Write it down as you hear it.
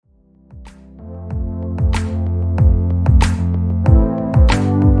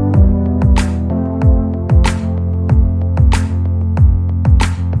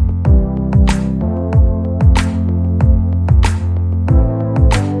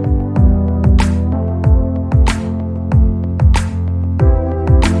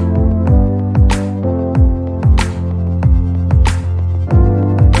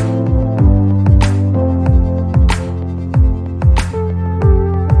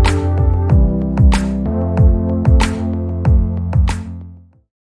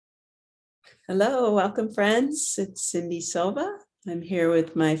Hello, welcome friends. It's Cindy Silva. I'm here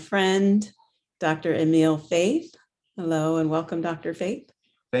with my friend, Dr. Emil Faith. Hello and welcome, Dr. Faith.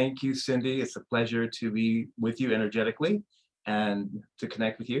 Thank you, Cindy. It's a pleasure to be with you energetically and to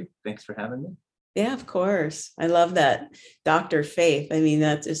connect with you. Thanks for having me. Yeah, of course. I love that, Dr. Faith. I mean,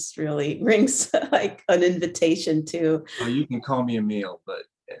 that just really rings like an invitation to. Oh, you can call me Emil, but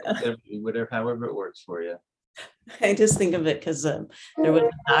however it works for you. I just think of it because there was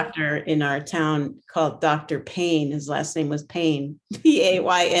a doctor in our town called Dr. Payne. His last name was Payne, Payne.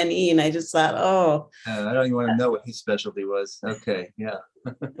 And I just thought, oh. I don't even want to know what his specialty was. Okay, yeah.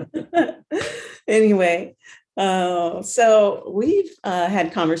 Anyway, so we've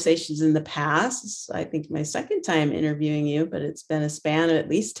had conversations in the past. I think my second time interviewing you, but it's been a span of at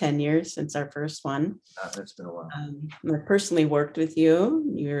least 10 years since our first one. That's been a while. I personally worked with you.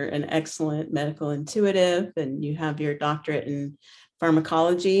 You're an excellent medical intuitive, and you have your doctorate in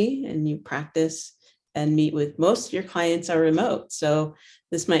pharmacology, and you practice and meet with most of your clients are remote. So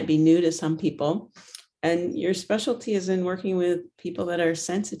this might be new to some people. And your specialty is in working with people that are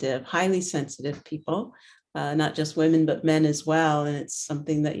sensitive, highly sensitive people, not just women, but men as well. And it's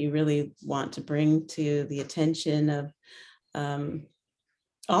something that you really want to bring to the attention of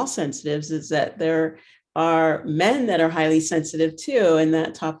all sensitives, is that there are men that are highly sensitive too. And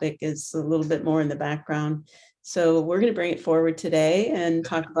that topic is a little bit more in the background. So we're going to bring it forward today and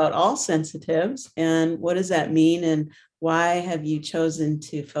talk about all sensitives and what does that mean and why have you chosen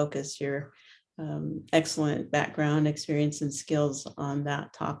to focus your excellent background, experience, and skills on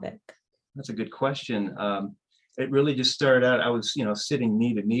that topic? That's a good question. It really just started out, I was, sitting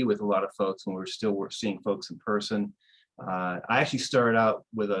knee to knee with a lot of folks when we were still seeing folks in person. I actually started out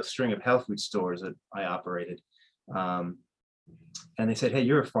with a string of health food stores that I operated. And they said, hey,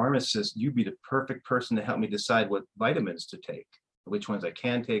 you're a pharmacist. You'd be the perfect person to help me decide what vitamins to take, which ones I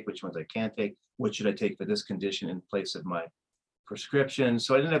can take, which ones I can't take, what should I take for this condition in place of my prescription.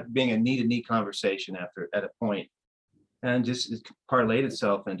 So it ended up being a knee-to-knee conversation at a point, and just it parlayed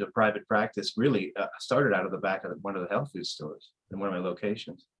itself into private practice. Really started out of the back of one of the health food stores in one of my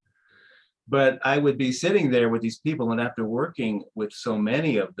locations. But I would be sitting there with these people, and after working with so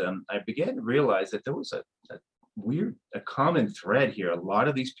many of them, I began to realize that there was a common thread here. A lot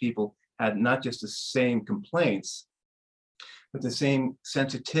of these people had not just the same complaints, but the same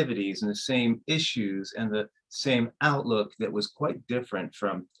sensitivities and the same issues and the same outlook that was quite different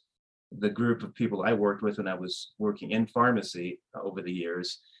from the group of people I worked with when I was working in pharmacy over the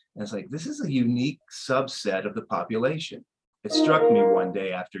years. And it's like, this is a unique subset of the population. It struck me one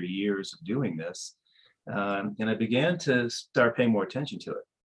day after years of doing this. And I began to start paying more attention to it.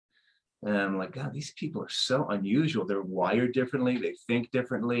 And I'm like, God, these people are so unusual. They're wired differently. They think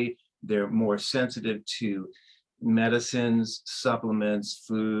differently. They're more sensitive to medicines, supplements,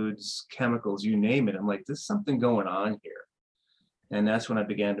 foods, chemicals, you name it. I'm like, there's something going on here. And that's when I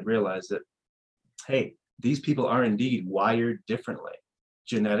began to realize that, hey, these people are indeed wired differently,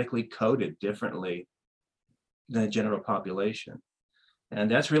 genetically coded differently than the general population. And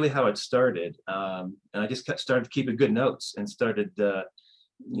that's really how it started. And I just started keeping good notes and started,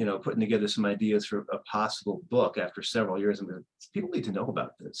 putting together some ideas for a possible book after several years. And people need to know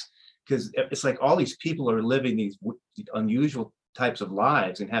about this, because it's like all these people are living these unusual types of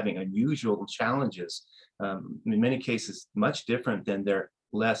lives and having unusual challenges, in many cases much different than their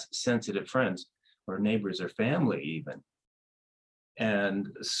less sensitive friends or neighbors or family even. And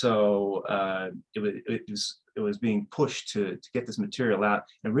so it was being pushed to get this material out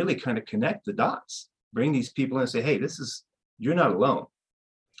and really kind of connect the dots, bring these people in and say, hey, you're not alone.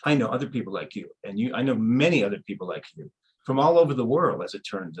 I know other people like you, and I know many other people like you from all over the world, as it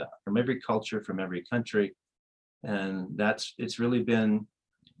turns out, from every culture, from every country. And it's really been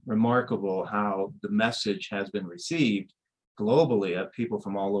remarkable how the message has been received globally, of people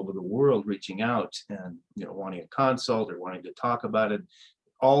from all over the world reaching out and wanting a consult or wanting to talk about it,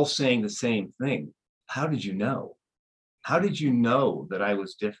 all saying the same thing. How did you know? How did you know that I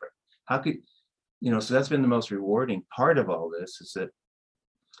was different? How could so that's been the most rewarding part of all this, is that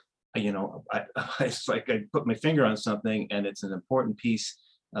it's like I put my finger on something and it's an important piece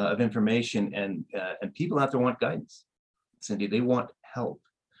of information, and people out there want guidance, Cindy. They want help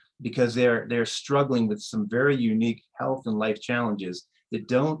because they're struggling with some very unique health and life challenges that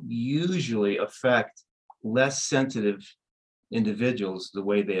don't usually affect less sensitive individuals the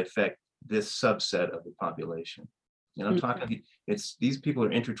way they affect this subset of the population. And I'm talking, these people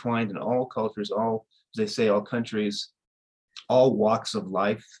are intertwined in all cultures, all, as they say, all countries, all walks of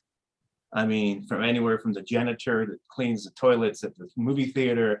life. I mean, from anywhere from the janitor that cleans the toilets at the movie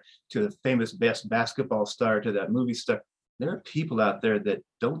theater to the famous best basketball star to that movie star. There are people out there that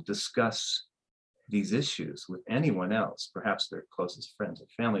don't discuss these issues with anyone else, perhaps their closest friends or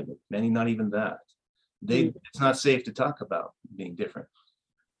family, but many not even that. Mm. It's not safe to talk about being different.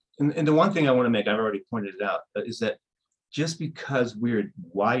 And the one thing I want to make, I've already pointed it out, is that just because we're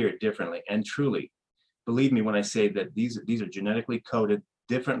wired differently, and truly, believe me when I say that these are genetically coded,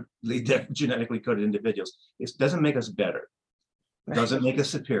 genetically coded individuals, it doesn't make us better, Right. doesn't make us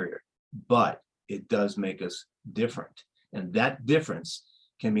superior, but it does make us different. And that difference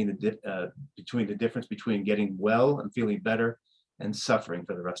can mean the difference between getting well and feeling better and suffering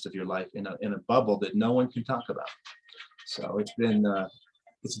for the rest of your life in a bubble that no one can talk about. So it's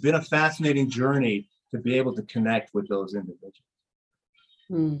been a fascinating journey to be able to connect with those individuals.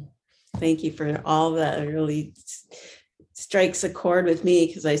 Mm. Thank you for all that. It really strikes a chord with me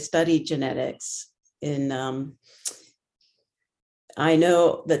because I studied genetics. I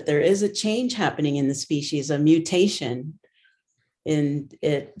know that there is a change happening in the species, a mutation, and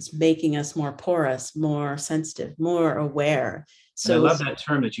it's making us more porous, more sensitive, more aware. And I love that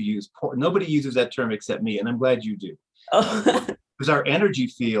term that you use. Nobody uses that term except me, and I'm glad you do. Oh. Because our energy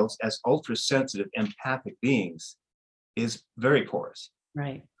fields as ultra-sensitive, empathic beings is very porous.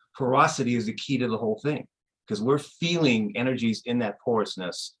 Right. Porosity is the key to the whole thing, because we're feeling energies in that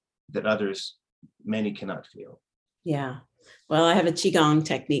porousness that many cannot feel. Yeah. Well, I have a Qigong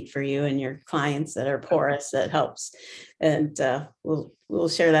technique for you and your clients that are porous that helps. And we'll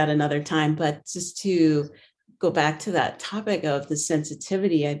share that another time. But just to go back to that topic of the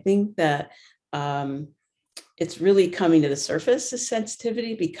sensitivity, I think that it's really coming to the surface, the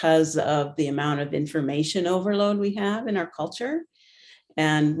sensitivity, because of the amount of information overload we have in our culture.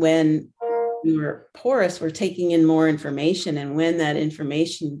 And when we're porous, we're taking in more information. And when that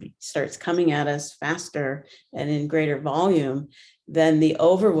information starts coming at us faster and in greater volume, then the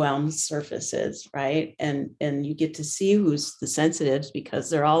overwhelm surfaces, right? And you get to see who's the sensitives because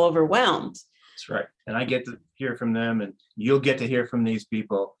they're all overwhelmed. That's right. And I get to hear from them, and you'll get to hear from these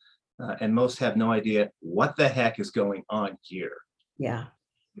people. And most have no idea what the heck is going on here. Yeah.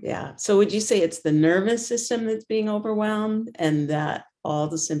 Yeah. So would you say it's the nervous system that's being overwhelmed and that all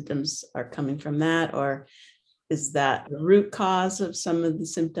the symptoms are coming from that? Or is that the root cause of some of the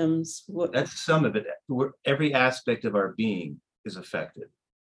symptoms? That's some of it. Every aspect of our being is affected.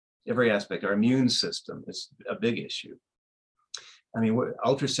 Every aspect. Our immune system is a big issue. I mean, we're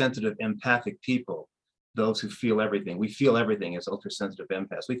ultra-sensitive, empathic people. Those who feel everything. We feel everything as ultra-sensitive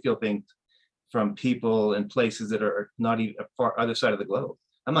empaths. We feel things from people and places that are not even far other side of the globe.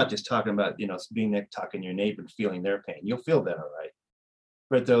 I'm not just talking about, being there, talking to your neighbor and feeling their pain. You'll feel that, all right.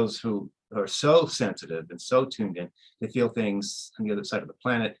 But those who are so sensitive and so tuned in, they feel things on the other side of the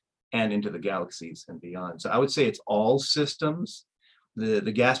planet and into the galaxies and beyond. So I would say it's all systems. The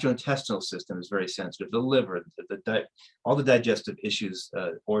gastrointestinal system is very sensitive. The liver, all the digestive issues,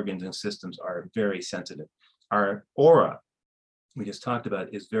 organs and systems are very sensitive. Our aura, we just talked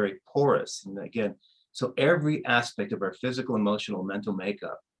about, is very porous. And again, so every aspect of our physical, emotional, mental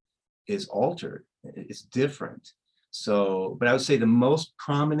makeup is altered. It's different. So, but I would say the most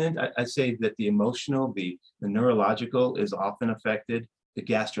prominent, I'd say that the emotional, the neurological is often affected. The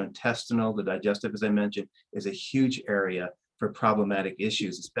gastrointestinal, the digestive, as I mentioned, is a huge area for problematic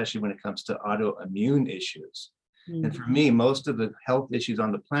issues, especially when it comes to autoimmune issues. Mm-hmm. And for me, most of the health issues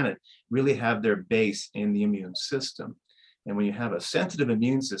on the planet really have their base in the immune system. And when you have a sensitive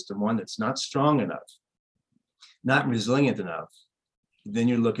immune system, one that's not strong enough, not resilient enough, then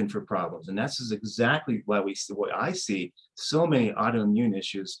you're looking for problems. And that's exactly why I see so many autoimmune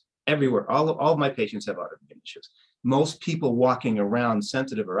issues everywhere. All of my patients have autoimmune issues. Most people walking around,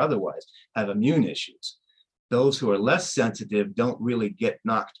 sensitive or otherwise, have immune issues. Those who are less sensitive don't really get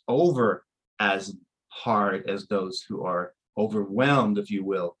knocked over as hard as those who are overwhelmed, if you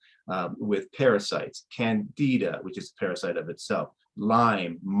will, with parasites, candida, which is a parasite of itself,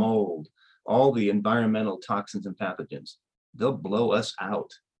 Lyme, mold, all the environmental toxins and pathogens. They'll blow us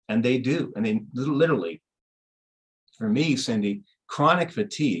out. And they do. And they literally, for me, Cindy, chronic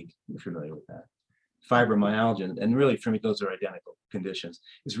fatigue, you're familiar with that, fibromyalgia, and really for me, those are identical conditions,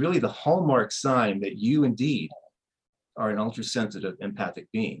 is really the hallmark sign that you indeed are an ultra-sensitive empathic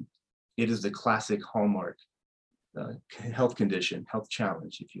being. It is the classic hallmark health condition, health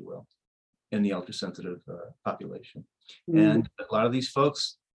challenge, if you will, in the ultra-sensitive population. And a lot of these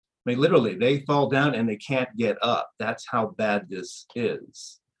folks, I mean, literally, they fall down and they can't get up. That's how bad this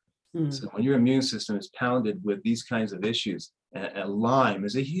is. So when your immune system is pounded with these kinds of issues, and Lyme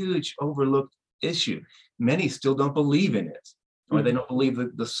is a huge overlooked issue. Many still don't believe in it, or they don't believe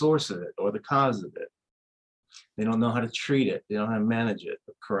the source of it or the cause of it. They don't know how to treat it. They don't know how to manage it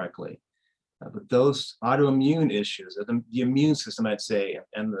correctly. But those autoimmune issues, the immune system, I'd say,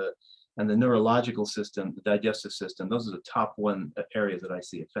 and and the neurological system, the digestive system. Those are the top one areas that I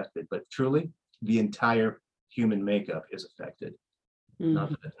see affected. But truly, the entire human makeup is affected.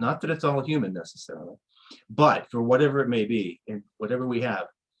 Not that it's all human necessarily, but for whatever it may be, and whatever we have,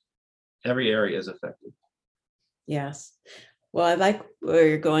 every area is affected. Yes. Well, I like where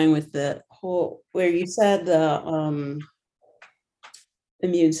you're going with the whole, where you said the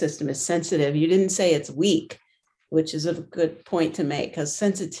immune system is sensitive. You didn't say it's weak, which is a good point to make, because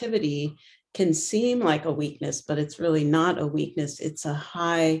sensitivity can seem like a weakness, but it's really not a weakness. It's a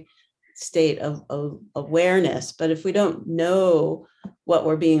high state of awareness. But if we don't know what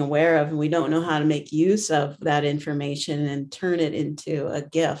we're being aware of, and we don't know how to make use of that information and turn it into a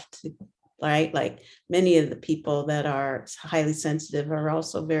gift, right? Like many of the people that are highly sensitive are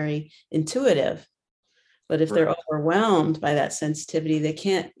also very intuitive. But if they're overwhelmed by that sensitivity, they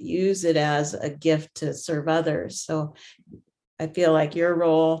can't use it as a gift to serve others. So I feel like your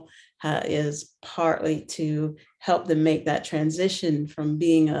role is partly to help them make that transition from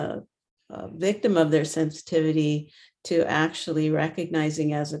being a victim of their sensitivity to actually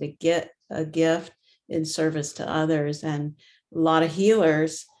recognizing as a gift in service to others. And a lot of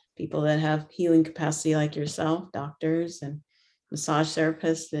healers, people that have healing capacity like yourself, doctors and massage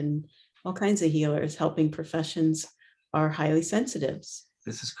therapists and all kinds of healers, helping professions, are highly sensitives.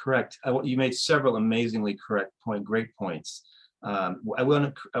 This is correct. You made several amazingly great points. I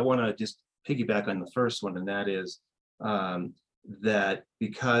want to just piggyback on the first one, and that is that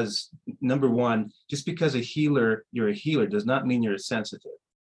because number one, just because you're a healer does not mean you're sensitive.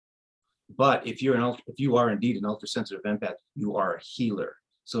 But if you are indeed an ultra-sensitive empath, you are a healer.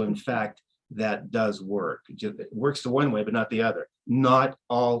 So in fact, that does work. It works the one way, but not the other. Not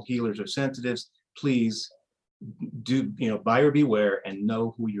all healers are sensitives. Please do, buyer beware and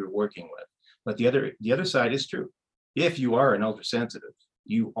know who you're working with. But the other side is true. If you are an ultra-sensitive,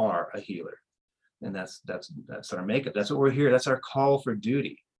 you are a healer. And that's our makeup. That's what we're here. That's our call for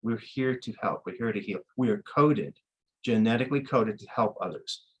duty. We're here to help. We're here to heal. We are coded, genetically coded to help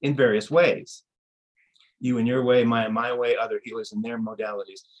others in various ways. You in your way, my way, other healers in their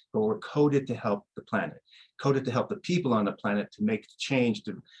modalities, but we're coded to help the planet, coded to help the people on the planet to make the change,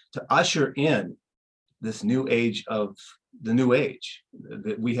 to usher in this new age of the new age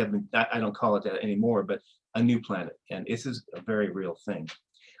that we have been, I don't call it that anymore, but a new planet. And this is a very real thing.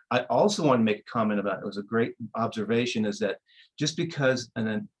 I also want to make a comment about, it was a great observation, is that just because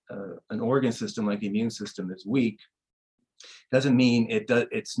an organ system like the immune system is weak, doesn't mean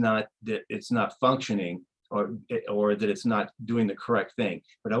it's not functioning or that it's not doing the correct thing.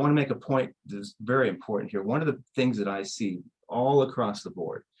 But I want to make a point that's very important here. One of the things that I see all across the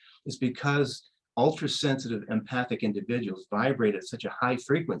board is because ultra-sensitive empathic individuals vibrate at such a high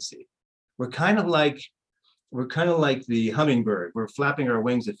frequency. We're kind of like the hummingbird. We're flapping our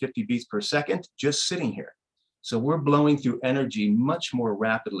wings at 50 beats per second, just sitting here. So we're blowing through energy much more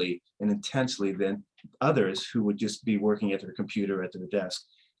rapidly and intensely than others who would just be working at their computer at their desk.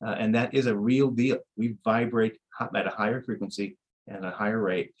 And that is a real deal. We vibrate at a higher frequency and a higher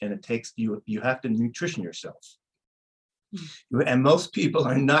rate, and it takes you have to nutrition yourself. And most people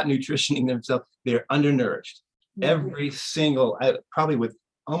are not nutritioning themselves. They're undernourished. Every single, probably with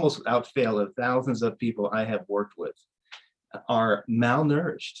almost without fail, of thousands of people I have worked with are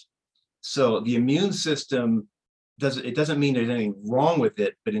malnourished. So the immune system doesn't mean there's anything wrong with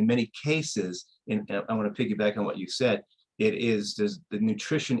it, but in many cases, and I want to piggyback on what you said, the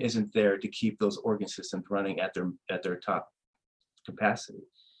nutrition isn't there to keep those organ systems running at their top capacity.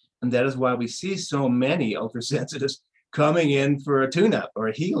 And that is why we see so many ultrasensitives coming in for a tune-up or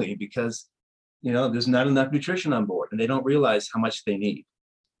a healing, because there's not enough nutrition on board and they don't realize how much they need.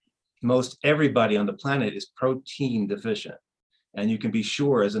 Most everybody on the planet is protein deficient. And you can be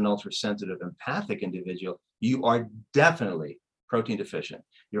sure, as an ultra-sensitive empathic individual, you are definitely protein deficient.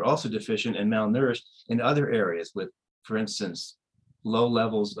 You're also deficient and malnourished in other areas with, for instance, low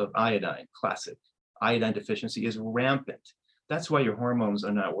levels of iodine. Classic. Iodine deficiency is rampant. That's why your hormones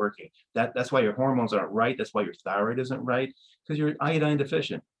are not working. That's why your hormones aren't right. That's why your thyroid isn't right, because you're iodine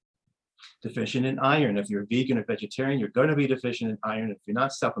deficient. Deficient in iron. If you're vegan or vegetarian, you're going to be deficient in iron. If you're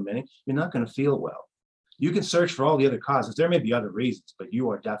not supplementing, you're not going to feel well. You can search for all the other causes. There may be other reasons, but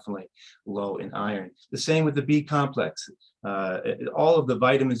you are definitely low in iron. The same with the B complex. All of the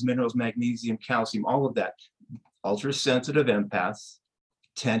vitamins, minerals, magnesium, calcium, all of that. Ultra-sensitive empaths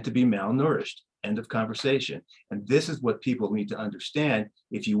tend to be malnourished. End of conversation. And this is what people need to understand.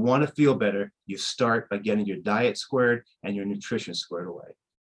 If you want to feel better, you start by getting your diet squared and your nutrition squared away.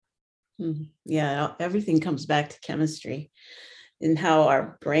 Yeah, everything comes back to chemistry and how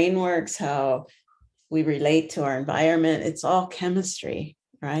our brain works, how we relate to our environment. It's all chemistry,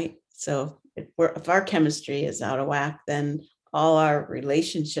 right? So if our chemistry is out of whack, then all our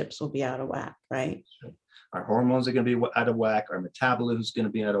relationships will be out of whack, right? Our hormones are going to be out of whack. Our metabolism is going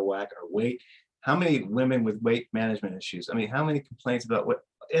to be out of whack. Our weight. How many women with weight management issues? I mean, how many complaints about what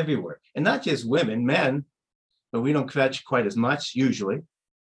everywhere? And not just women, men, but we don't fetch quite as much usually.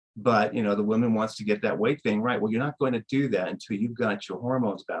 But the woman wants to get that weight thing right. Well, you're not going to do that until you've got your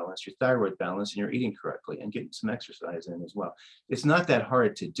hormones balanced, your thyroid balanced, and you're eating correctly and getting some exercise in as well. It's not that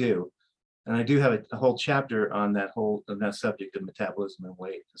hard to do. And I do have a whole chapter on that subject of metabolism and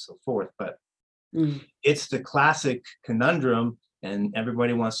weight and so forth. But it's the classic conundrum, and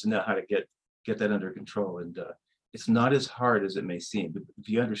everybody wants to know how to get that under control. And it's not as hard as it may seem. But if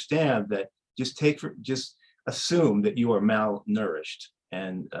you understand that, just assume that you are malnourished.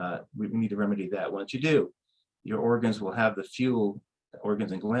 And we need to remedy that. Once you do, your organs will have the fuel,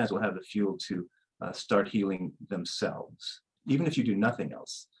 organs and glands will have the fuel to start healing themselves, even if you do nothing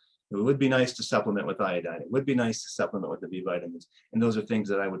else. It would be nice to supplement with iodine. It would be nice to supplement with the B vitamins. And those are things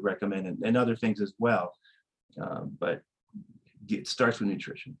that I would recommend, and other things as well. But it starts with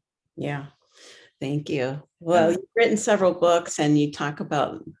nutrition. Yeah. Thank you. Well, you've written several books and you talk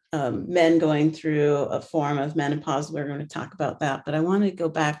about men going through a form of menopause. We're going to talk about that, but I want to go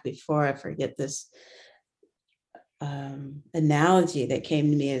back before I forget this analogy that came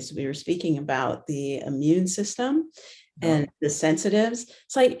to me as we were speaking about the immune system and the sensitives.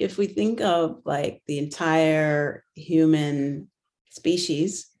 It's like if we think of like the entire human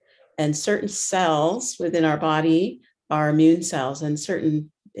species, and certain cells within our body are immune cells, and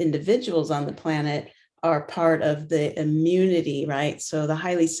certain individuals on the planet are part of the immunity, right? So the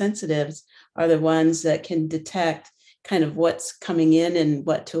highly sensitives are the ones that can detect kind of what's coming in and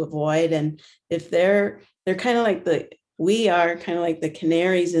what to avoid. And if they're kind of like we are kind of like the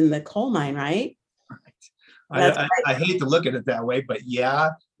canaries in the coal mine, right? I hate to look at it that way, but yeah,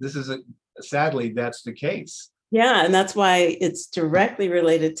 sadly, that's the case. Yeah, and that's why it's directly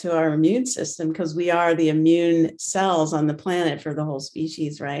related to our immune system, because we are the immune cells on the planet for the whole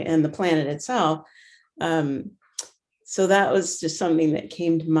species, right? And the planet itself. So that was just something that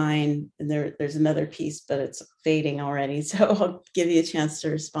came to mind. And there's another piece, but it's fading already. So I'll give you a chance to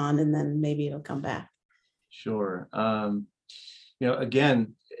respond, and then maybe it'll come back. Sure.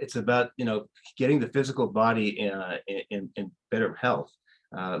 Again, it's about getting the physical body in better health.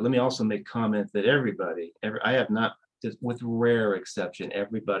 Let me also make comment that I have not, with rare exception,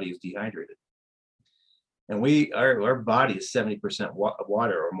 everybody is dehydrated. And our body is 70%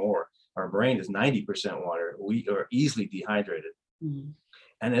 water or more. Our brain is 90% water. We are easily dehydrated. Mm-hmm.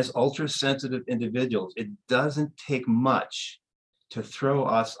 And as ultra-sensitive individuals, it doesn't take much to throw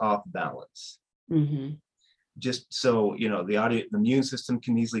us off balance. Mm-hmm. Just so, the immune system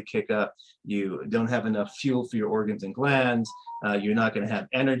can easily kick up. You don't have enough fuel for your organs and glands. You're not going to have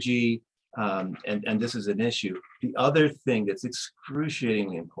energy. And this is an issue. The other thing that's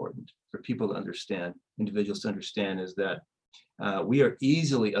excruciatingly important for people to understand, individuals to understand, is that we are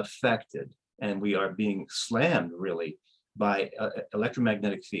easily affected, and we are being slammed really by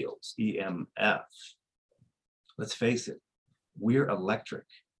electromagnetic fields, EMF. Let's face it, we're electric.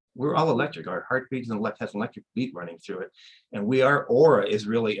 We're all electric. Our heartbeat has an electric beat running through it. And our aura is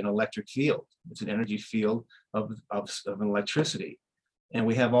really an electric field. It's an energy field of electricity. And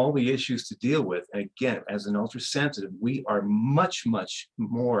we have all the issues to deal with. And again, as an ultra-sensitive, we are much, much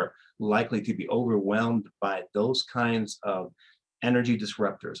more likely to be overwhelmed by those kinds of energy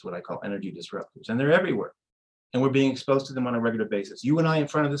disruptors, what I call energy disruptors. And they're everywhere. And we're being exposed to them on a regular basis. You and I in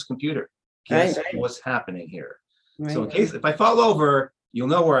front of this computer. Guess what's happening here? Right. So in case, if I fall over, you'll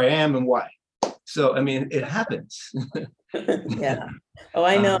know where I am and why. So, I mean, it happens. Yeah. Oh,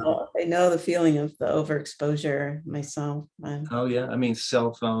 I know. I know the feeling of the overexposure myself. Oh, yeah. I mean,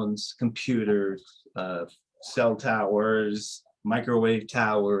 cell phones, computers, cell towers, microwave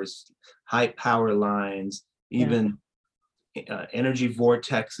towers, high power lines, even energy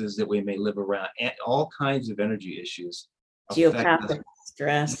vortexes that we may live around, and all kinds of energy issues. Geopathic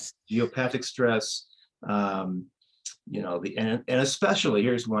stress. Geopathic stress. And especially,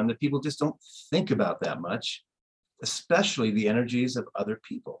 here's one that people just don't think about that much, especially the energies of other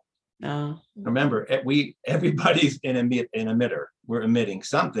people. Remember, everybody's an emitter. We're emitting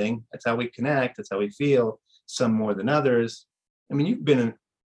something. That's how we connect. That's how we feel. Some more than others. I mean,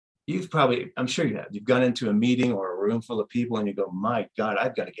 I'm sure you have. You've gone into a meeting or a room full of people, and you go, "My God,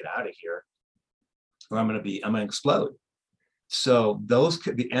 I've got to get out of here, or I'm going to explode." So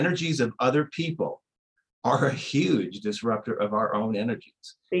the energies of other people are a huge disruptor of our own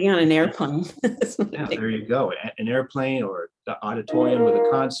energies. Being on an airplane. Yeah, there you go. An airplane or the auditorium with a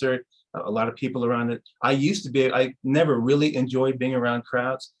concert, a lot of people around it. I never really enjoyed being around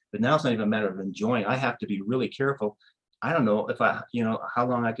crowds. But now it's not even a matter of enjoying. I have to be really careful. I don't know if how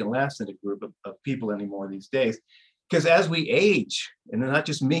long I can last in a group of people anymore these days. Because as we age, and not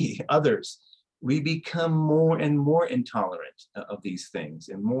just me, others, we become more and more intolerant of these things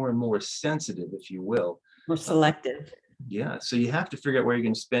and more sensitive, if you will. More selective. Yeah. So you have to figure out where you're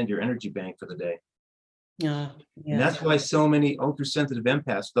going to spend your energy bank for the day. Yeah. And Yeah. that's why so many ultra-sensitive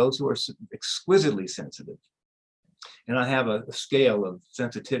empaths, those who are exquisitely sensitive, and I have a scale of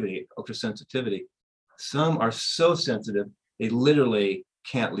sensitivity, ultra-sensitivity, some are so sensitive, they literally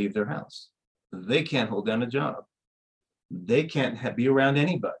can't leave their house. They can't hold down a job. They can't be around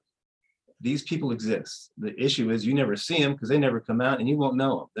anybody. These people exist. The issue is you never see them because they never come out and you won't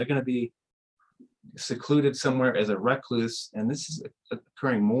know them. They're going to be secluded somewhere as a recluse. And this is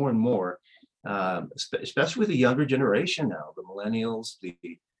occurring more and more, especially with the younger generation now, the millennials, the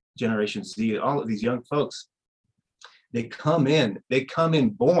Generation Z, all of these young folks. They come in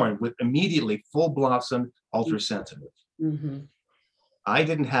born with immediately full blossom, ultra sensitive. Mm-hmm. I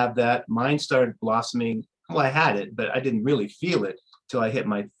didn't have that. Mine started blossoming. Well, I had it, but I didn't really feel it till I hit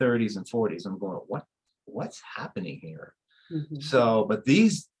my 30s and 40s. I'm going, what's happening here? Mm-hmm. So, but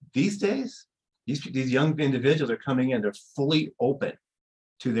these days, these young individuals are coming in, they're fully open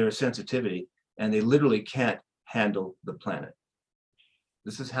to their sensitivity, and they literally can't handle the planet.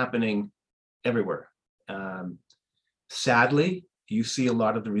 This is happening everywhere. Sadly, you see a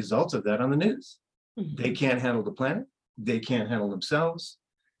lot of the results of that on the news. Mm-hmm. They can't handle the planet. They can't handle themselves.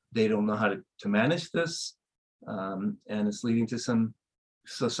 They don't know how to manage this. And it's leading to some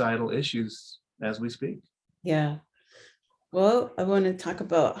societal issues as we speak. Yeah. Well, I want to talk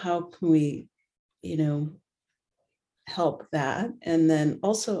about how can we, help that. And then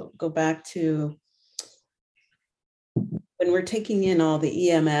also go back to when we're taking in all the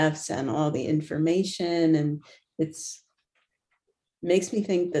EMFs and all the information, and makes me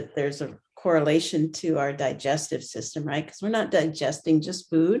think that there's a correlation to our digestive system, right? Because we're not digesting just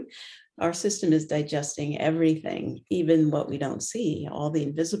food. Our system is digesting everything, even what we don't see, all the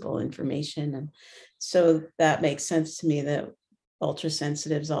invisible information. And so that makes sense to me that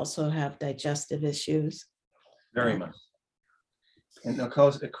ultrasensitives also have digestive issues. Very much. And of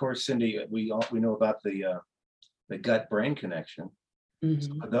course, Cindy, we know about the gut-brain connection. Mm-hmm.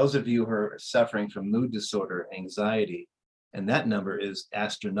 So for those of you who are suffering from mood disorder, anxiety, and that number is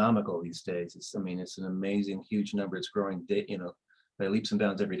astronomical these days. It's an amazing, huge number. It's growing, by leaps and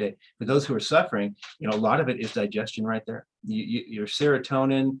bounds every day. For those who are suffering, a lot of it is digestion right there. Your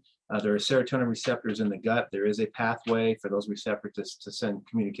serotonin, there are serotonin receptors in the gut. There is a pathway for those receptors to send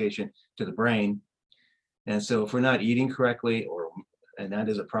communication to the brain. And so if we're not eating correctly, and that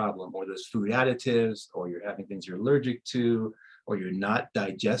is a problem, or there's food additives, or you're having things you're allergic to, or you're not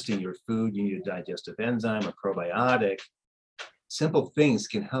digesting your food, you need a digestive enzyme, a probiotic. Simple things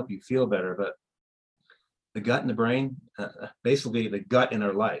can help you feel better, but the gut and the brain, basically the gut in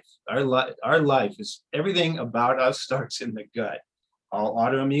our life. Our life is, everything about us starts in the gut. All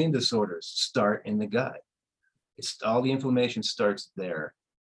autoimmune disorders start in the gut. It's all the inflammation starts there.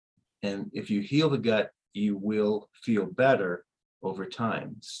 And if you heal the gut, you will feel better over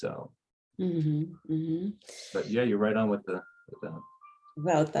time. So, But yeah, you're right on with that.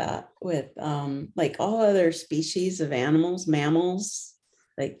 About that with like all other species of animals, mammals,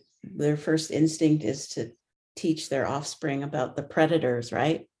 like their first instinct is to teach their offspring about the predators,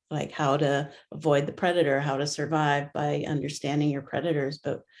 right? Like how to avoid the predator, how to survive by understanding your predators.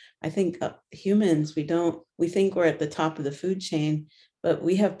 But I think humans, we think we're at the top of the food chain, but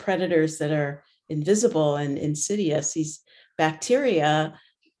we have predators that are invisible and insidious. These bacteria,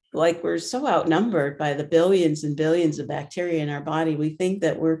 like we're so outnumbered by the billions and billions of bacteria in our body. We think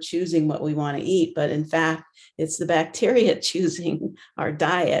that we're choosing what we want to eat, but in fact, it's the bacteria choosing our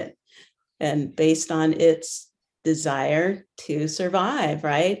diet and based on its desire to survive,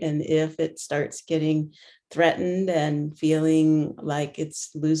 right? And if it starts getting threatened and feeling like it's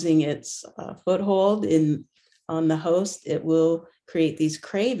losing its foothold on the host, it will create these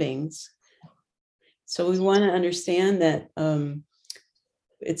cravings. So we want to understand that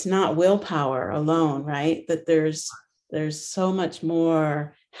it's not willpower alone, right? That there's so much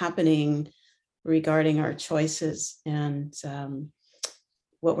more happening regarding our choices, and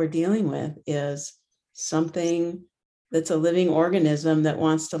what we're dealing with is something that's a living organism that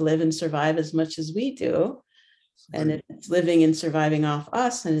wants to live and survive as much as we do. And if it's living and surviving off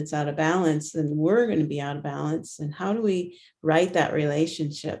us and it's out of balance, then we're going to be out of balance. And how do we right that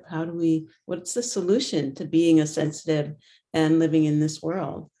relationship? What's the solution to being a sensitive and living in this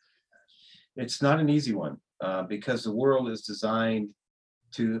world? It's not an easy one because the world is designed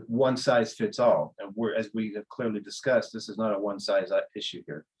to one size fits all. And as we have clearly discussed, this is not a one size issue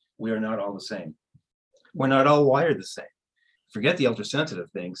here. We are not all the same. We're not all wired the same. Forget the ultra-sensitive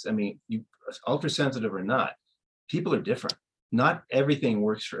things. I mean, you ultra-sensitive or not, people are different. Not everything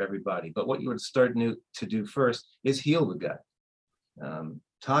works for everybody, but what you would start to do first is heal the gut.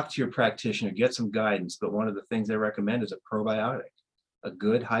 Talk to your practitioner, get some guidance, but one of the things I recommend is a probiotic, a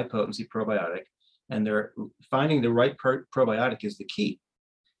good high potency probiotic, and they're finding the right probiotic is the key.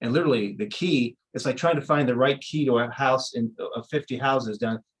 And literally the key, it's like trying to find the right key to a house of 50 houses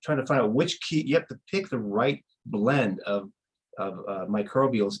down, trying to find out which key. You have to pick the right blend of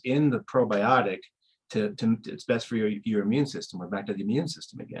microbials in the probiotic to it's best for your immune system. We're back to the immune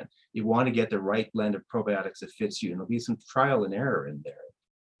system again. You want to get the right blend of probiotics that fits you, and there'll be some trial and error in there.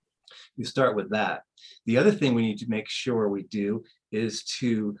 You start with that. The other thing we need to make sure we do is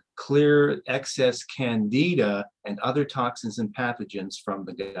to clear excess candida and other toxins and pathogens from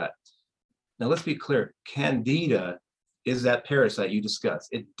the gut. Now, let's be clear. Candida is that parasite you discussed.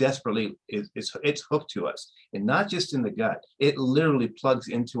 It desperately it's hooked to us, and not just in the gut. It literally plugs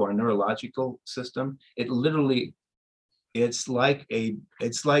into our neurological system. It's like a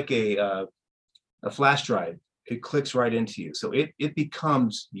flash drive. It clicks right into you. So it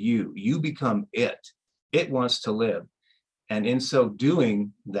becomes you. You become it. It wants to live. And in so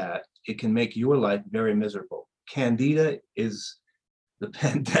doing that, it can make your life very miserable. Candida is the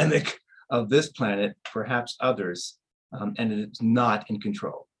pandemic of this planet, perhaps others, and it's not in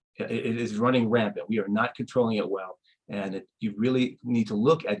control. It is running rampant. We are not controlling it well. And you really need to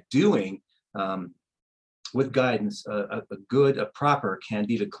look at doing, with guidance, a proper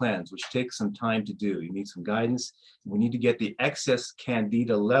candida cleanse, which takes some time to do. You need some guidance. We need to get the excess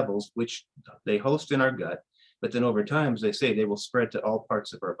candida levels, which they host in our gut, but then over time, as they say, they will spread to all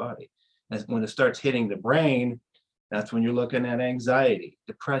parts of our body. And when it starts hitting the brain, that's when you're looking at anxiety,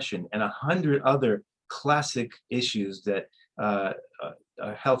 depression, and 100 other classic issues that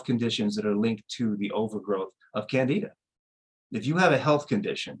health conditions that are linked to the overgrowth of candida. If you have a health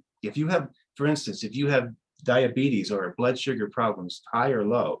condition, if you have, for instance, if you have diabetes or blood sugar problems, high or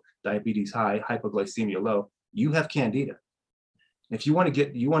low, diabetes high, hypoglycemia low, you have candida. If you want to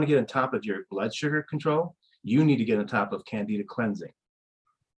get on top of your blood sugar control, you need to get on top of candida cleansing.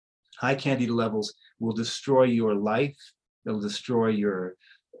 High candida levels will destroy your life. It'll destroy your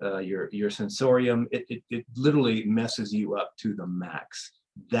sensorium. It literally messes you up to the max.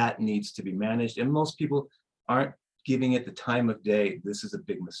 That needs to be managed, and most people aren't giving it the time of day. This is a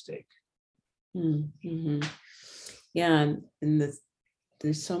big mistake. Mm-hmm. Yeah, and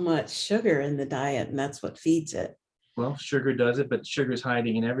there's so much sugar in the diet, and that's what feeds it. Well, sugar does it, but sugar's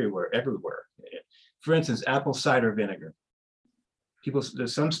hiding in everywhere. For instance, apple cider vinegar.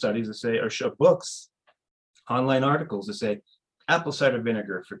 There's some studies that say, or show books, online articles that say, apple cider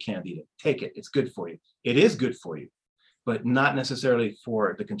vinegar for candida. Take it. It's good for you. It is good for you, but not necessarily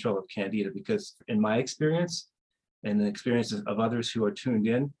for the control of candida, because in my experience and the experiences of others who are tuned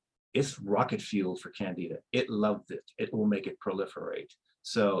in, it's rocket fuel for candida. It loved it. It will make it proliferate.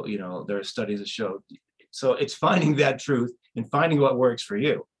 So, there are studies that show. So it's finding that truth and finding what works for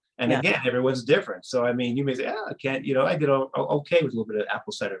you. And again, everyone's different. So, I mean, you may say, I can't, I did okay with a little bit of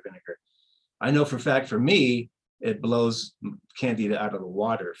apple cider vinegar. I know for a fact for me, it blows candida out of the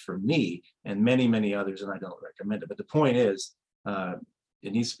water for me and many, many others, and I don't recommend it. But the point is,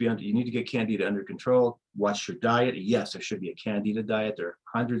 it needs to be you need to get candida under control. Watch your diet. Yes, there should be a candida diet. There are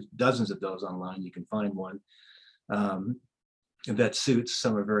hundreds, dozens of those online. You can find one that suits.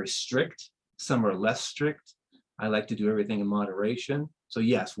 Some are very strict. Some are less strict. I like to do everything in moderation. So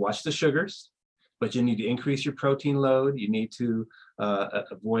yes, watch the sugars, but you need to increase your protein load. You need to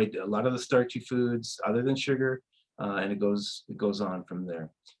avoid a lot of the starchy foods other than sugar, and it goes on from there.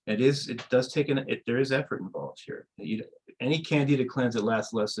 There is effort involved here. Any candida cleanse that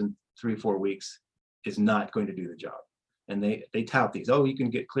lasts less than 3-4 weeks is not going to do the job. And they tout these. Oh, you can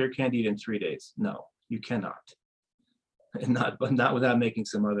get clear candida in 3 days. No, you cannot, and not without making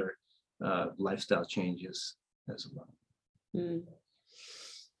some other lifestyle changes as well.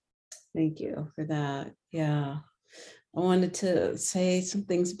 Thank you for that. Yeah. I wanted to say some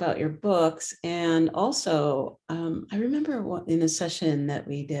things about your books. And also, I remember in a session that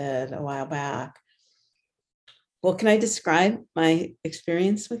we did a while back. Well, can I describe my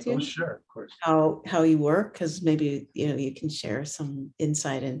experience with you? Oh, sure, of course. How you work? Because maybe, you can share some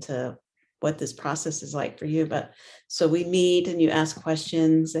insight into what this process is like for you. But so we meet and you ask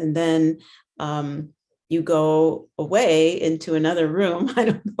questions, and then you go away into another room. I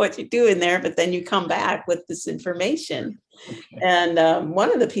don't know what you do in there, but then you come back with this information. Okay. And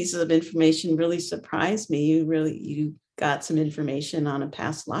one of the pieces of information really surprised me. You got some information on a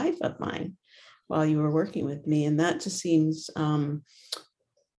past life of mine while you were working with me. And that just seems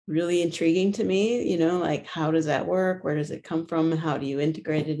really intriguing to me, like how does that work? Where does it come from? How do you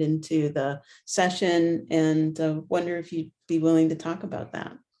integrate it into the session? And wonder if you'd be willing to talk about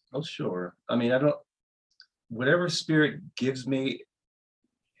that. Oh, sure. I mean, I don't, whatever spirit gives me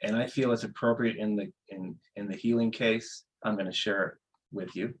and I feel it's appropriate in the healing case, I'm going to share it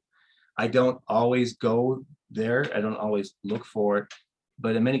with you. I don't always go there. I don't always look for it,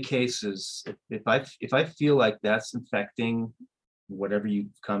 but in many cases, if I feel like that's infecting whatever you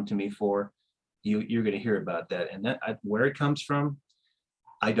come to me for, you're going to hear about that. And where it comes from,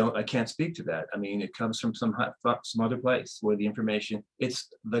 I can't speak to that. I mean, it comes from some other place where the information, it's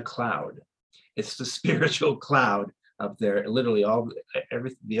the cloud. It's the spiritual cloud up there. Literally all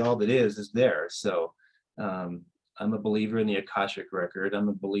that is there. So I'm a believer in the Akashic record. I'm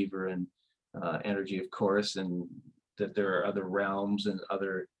a believer in energy, of course, and that there are other realms and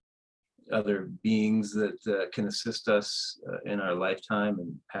other beings that can assist us in our lifetime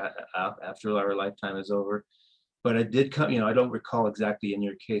and after our lifetime is over. But I did come, I don't recall exactly in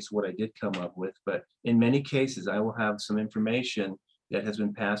your case what I did come up with, but in many cases, I will have some information that has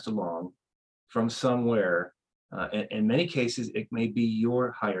been passed along from somewhere. In many cases, it may be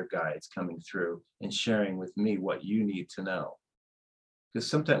your higher guides coming through and sharing with me what you need to know. Because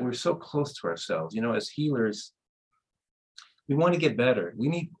sometimes we're so close to ourselves, as healers, we want to get better.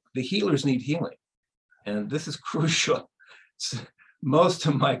 The healers need healing. And this is crucial. Most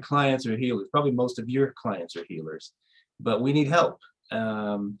of my clients are healers. Probably most of your clients are healers, but we need help.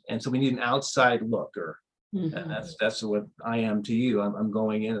 And so we need an outside looker. Mm-hmm. And that's what I am to you. I'm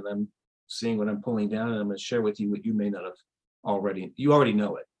going in and I'm seeing what I'm pulling down, and I'm going to share with you what you may not have you already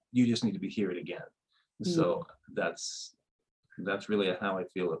know it. You just need to hear it again. Mm-hmm. So that's really how I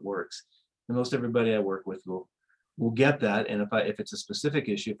feel it works. And most everybody I work with will get that. And if it's a specific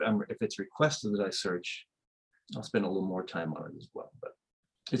issue, if it's requested that I search, I'll spend a little more time on it as well. But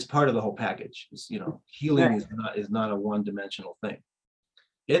it's part of the whole package. It's, healing is not a one-dimensional thing.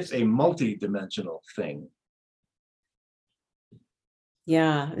 It's a multi-dimensional thing.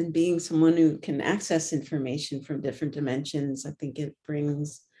 Yeah, and being someone who can access information from different dimensions, I think it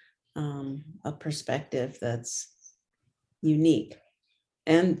brings a perspective that's unique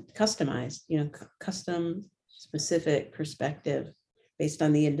and customized, custom specific perspective based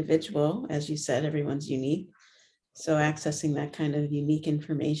on the individual. As you said, everyone's unique. So accessing that kind of unique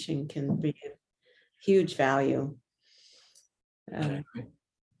information can be a huge value.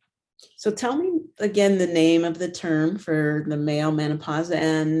 So tell me again the name of the term for the male menopause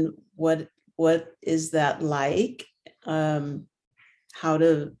and what is that like? How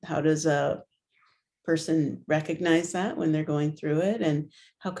does a person recognize that when they're going through it? And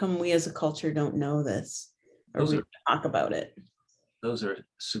how come we as a culture don't know this or we talk about it? Those are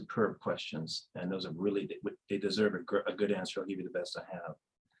superb questions, and those are really, they deserve a good answer. I'll give you the best I have.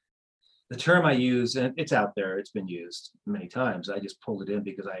 The term I use, and it's out there, it's been used many times. I just pulled it in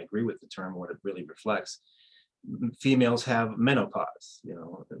because I agree with the term, what it really reflects. Females have menopause,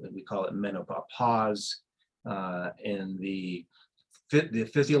 we call it menopause. Pause in the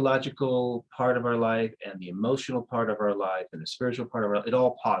physiological part of our life and the emotional part of our life and the spiritual part of our life, it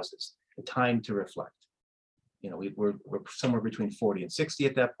all pauses, a time to reflect. We're somewhere between 40 and 60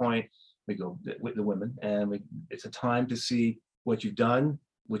 at that point. We go with the women, and it's a time to see what you've done,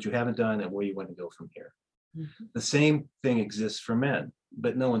 what you haven't done, and where you want to go from here. Mm-hmm. The same thing exists for men,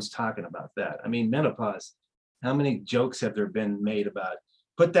 but no one's talking about that. I mean, menopause, how many jokes have there been made about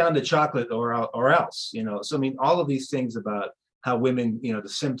put down the chocolate or else, So, I mean, all of these things about how women, the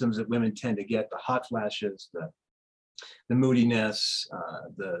symptoms that women tend to get, the hot flashes, the moodiness,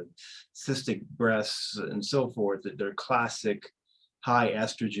 the cystic breasts, and so forth, that they're classic high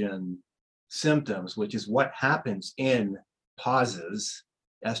estrogen symptoms, which is what happens in pauses.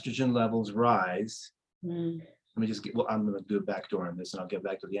 Estrogen levels rise. Let me just I'm going to do a backdoor on this, and I'll get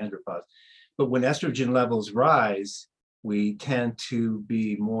back to the andropause. But when estrogen levels rise, we tend to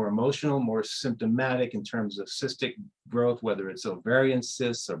be more emotional, more symptomatic in terms of cystic growth, whether it's ovarian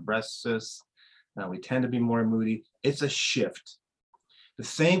cysts or breast cysts. We tend to be more moody. It's a shift. The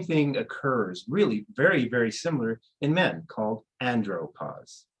same thing occurs, really very, very similar in men, called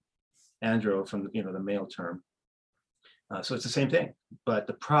andropause. Andro from the male term. So it's the same thing. But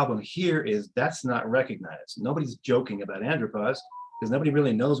the problem here is that's not recognized. Nobody's joking about andropause because nobody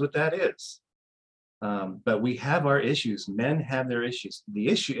really knows what that is. But we have our issues. Men have their issues. The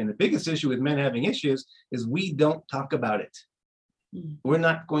issue, and the biggest issue with men having issues, is we don't talk about it. We're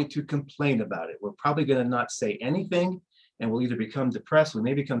not going to complain about it. We're probably going to not say anything, and we'll either become depressed, we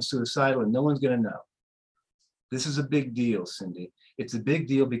may become suicidal, and no one's going to know. This is a big deal, Cindy. It's a big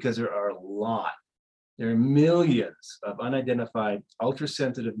deal because there are a lot There are millions of unidentified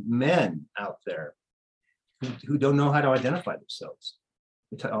ultra-sensitive men out there who don't know how to identify themselves.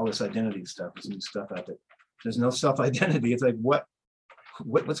 All this identity stuff, this new stuff out there. There's no self-identity. It's like,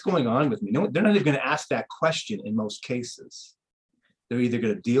 what's going on with me? No, they're not even going to ask that question in most cases. They're either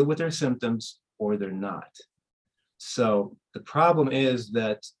going to deal with their symptoms or they're not. So the problem is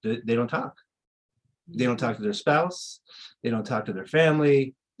that they don't talk. They don't talk to their spouse. They don't talk to their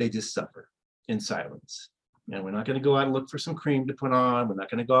family. They just suffer in silence. And we're not going to go out and look for some cream to put on. We're not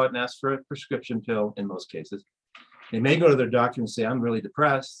going to go out and ask for a prescription pill in most cases. They may go to their doctor and say, I'm really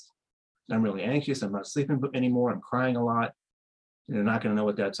depressed. I'm really anxious. I'm not sleeping anymore. I'm crying a lot. And they're not going to know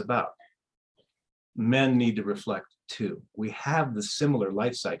what that's about. Men need to reflect too. We have the similar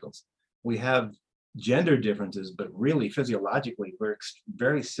life cycles. We have gender differences, but really physiologically, we're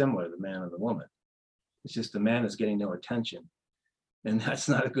very similar, the man and the woman. It's just the man is getting no attention. And that's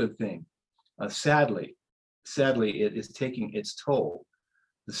not a good thing. Sadly, it is taking its toll.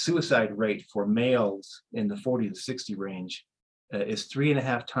 The suicide rate for males in the 40 to 60 range is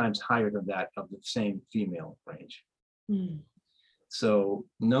 3.5 times higher than that of the same female range. So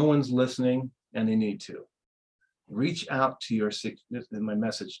no one's listening, and they need to. Reach out to your, this is my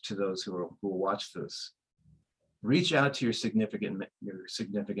message to those who will watch this. Reach out to your significant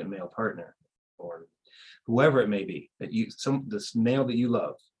male partner, or whoever it may be, this male that you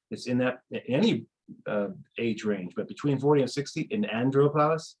love. It's in that any age range, but between 40 and 60 in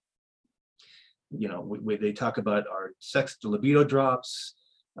andropause, they talk about our sex, the libido drops.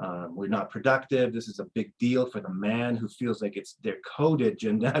 We're not productive. This is a big deal for the man who feels like they're coded,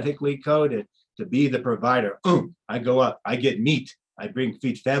 genetically coded to be the provider. I go up, I get meat, I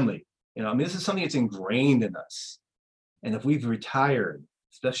feed family. This is something that's ingrained in us. And if we've retired,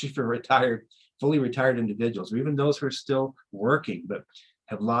 especially for fully retired individuals, or even those who are still working but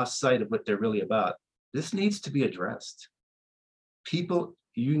have lost sight of what they're really about, this needs to be addressed. People,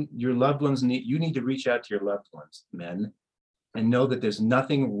 your loved ones you need to reach out to your loved ones, men, and know that there's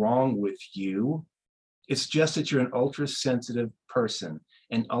nothing wrong with you. It's just that you're an ultra-sensitive person,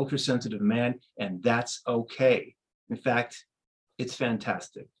 an ultra-sensitive man, and that's okay. In fact, it's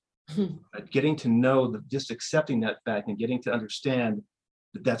fantastic. But getting to know, just accepting that fact and getting to understand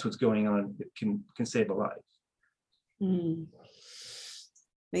that that's what's going on can save a life.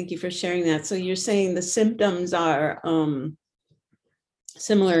 Thank you for sharing that. So you're saying the symptoms are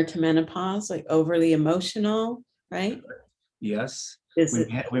similar to menopause, like overly emotional, right? Yes.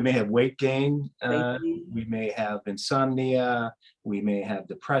 We may have weight gain. We may have insomnia. We may have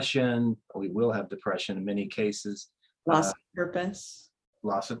depression. We will have depression in many cases. Loss of purpose.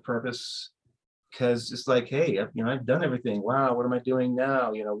 Loss of purpose. Because it's like, hey, I've done everything. Wow, what am I doing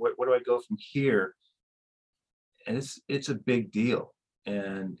now? Where do I go from here? And it's a big deal.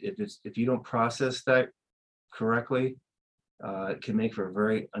 And if you don't process that correctly, it can make for a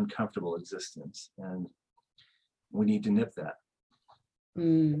very uncomfortable existence. And we need to nip that.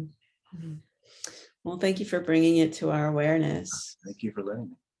 Well, thank you for bringing it to our awareness. Thank you for letting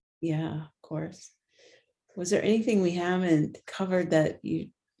me. Yeah, of course. Was there anything we haven't covered that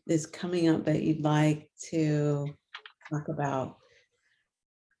is coming up that you'd like to talk about?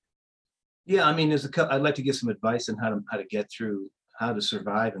 Yeah, I'd like to give some advice on how to get through, how to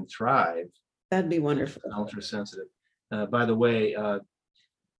survive and thrive. That'd be wonderful. Ultra sensitive. By the way,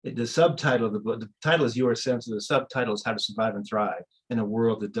 the subtitle of the book, the title is You Are Sensitive. The subtitle is How to Survive and Thrive in a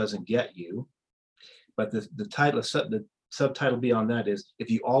World That Doesn't Get You. But the subtitle beyond that is, if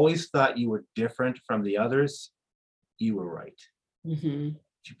you always thought you were different from the others, you were right.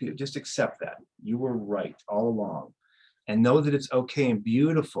 Just accept that. You were right all along. And know that it's okay and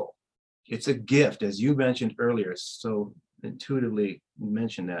beautiful. It's a gift, as you mentioned earlier, so intuitively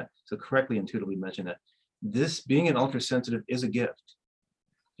mentioned that, so correctly intuitively mentioned that. This being an ultra-sensitive is a gift.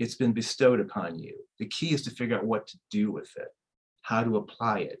 It's been bestowed upon you. The key is to figure out what to do with it, how to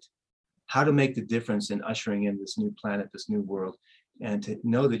apply it, how to make the difference in ushering in this new planet, this new world, and to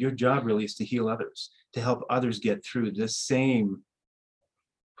know that your job really is to heal others, to help others get through this same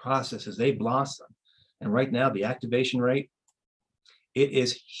process as they blossom. And right now, the activation rate, it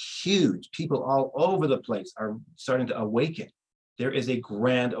is huge. People all over the place are starting to awaken. There is a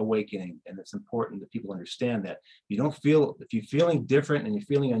grand awakening, and it's important that people understand that. If you're feeling different and you're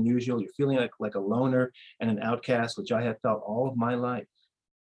feeling unusual, you're feeling like a loner and an outcast, which I have felt all of my life.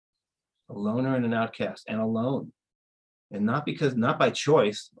 A loner and an outcast and alone. And not by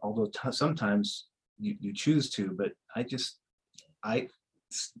choice, although sometimes you choose to, but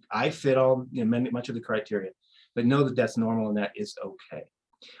I fit all, much of the criteria, but know that that's normal and that is okay.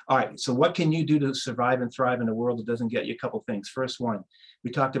 All right, so what can you do to survive and thrive in a world that doesn't get you? A couple things. First one,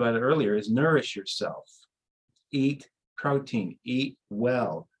 we talked about it earlier, is nourish yourself. Eat protein, eat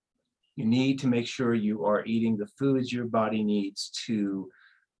well. You need to make sure you are eating the foods your body needs to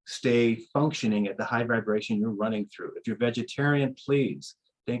stay functioning at the high vibration you're running through. If you're vegetarian, please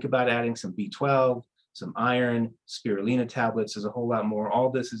think about adding some B12, some iron, spirulina tablets. There's a whole lot more. All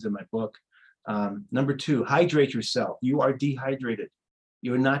this is in my book. Number 2, hydrate yourself. You are dehydrated.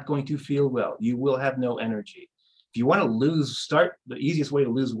 You're not going to feel well. You will have no energy. If you want to the easiest way to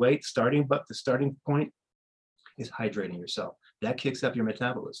lose weight, the starting point is hydrating yourself. That kicks up your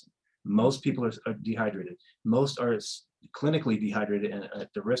metabolism. Most people are dehydrated. Most are clinically dehydrated and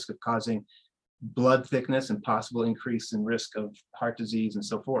at the risk of causing blood thickness and possible increase in risk of heart disease and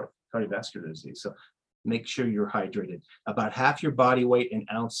so forth, cardiovascular disease. So make sure you're hydrated. About half your body weight in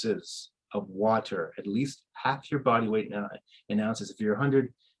ounces of water, at least half your body weight in ounces. If you're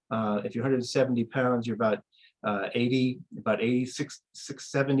 170 pounds, you're about 86,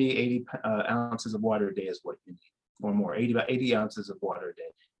 70, 80 ounces of water a day is what you need, or more, about 80 ounces of water a day,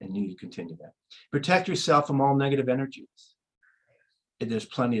 and you need to continue that. Protect yourself from all negative energies. There's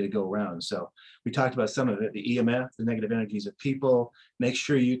plenty to go around. So we talked about some of it, the EMF, the negative energies of people. Make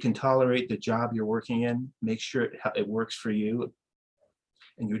sure you can tolerate the job you're working in. Make sure it works for you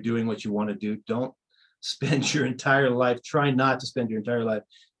and you're doing what you want to do. Don't spend your entire life, try not to spend your entire life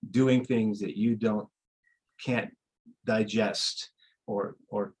doing things that you can't digest or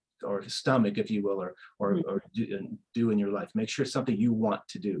stomach, if you will, or do in your life. Make sure it's something you want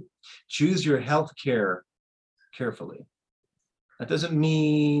to do. Choose your health care carefully. That doesn't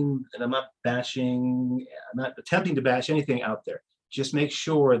mean, and I'm not attempting to bash anything out there. Just make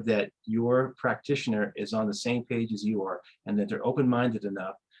sure that your practitioner is on the same page as you are, and that they're open-minded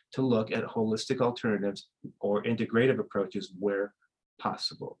enough to look at holistic alternatives or integrative approaches where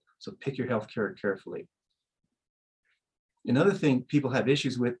possible. So pick your healthcare carefully. Another thing people have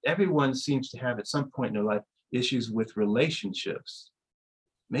issues with, everyone seems to have at some point in their life issues with relationships.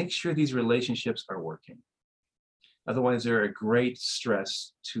 Make sure these relationships are working. Otherwise, they're a great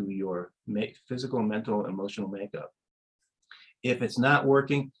stress to your physical, mental, emotional makeup. If it's not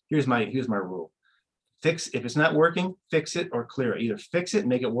working, here's my rule. If it's not working, fix it or clear it. Either fix it,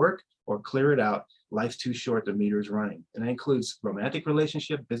 make it work, or clear it out. Life's too short, the meter's running. And that includes romantic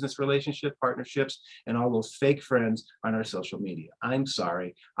relationship, business relationship, partnerships, and all those fake friends on our social media. I'm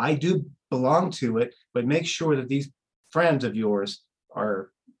sorry, I do belong to it, but make sure that these friends of yours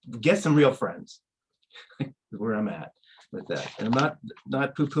get some real friends. Where I'm at with that. And I'm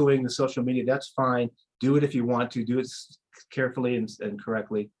not poo-pooing the social media. That's fine. Do it if you want to. Do it carefully and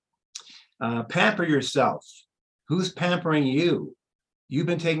correctly. Pamper yourself. Who's pampering you? You've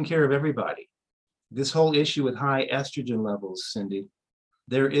been taking care of everybody. This whole issue with high estrogen levels, Cindy,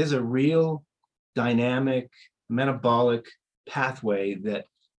 there is a real dynamic metabolic pathway that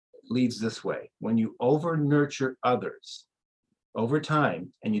leads this way. When you over nurture others over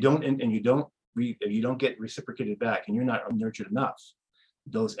time, and you don't get reciprocated back, and you're not nurtured enough,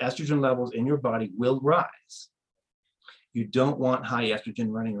 those estrogen levels in your body will rise. You don't want high estrogen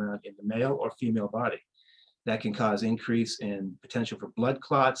running around in the male or female body. That can cause increase in potential for blood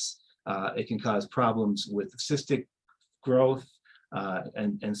clots. It can cause problems with cystic growth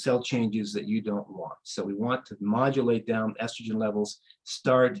and cell changes that you don't want. So we want to modulate down estrogen levels.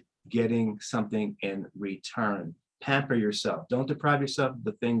 Start getting something in return. Pamper yourself. Don't deprive yourself of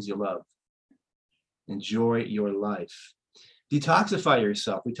the things you love. Enjoy your life. Detoxify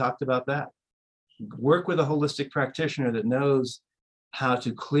yourself. We talked about that. Work with a holistic practitioner that knows how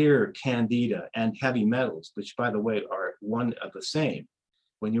to clear candida and heavy metals, which, by the way, are one of the same.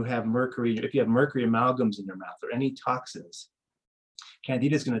 When you have mercury, if you have mercury amalgams in your mouth or any toxins,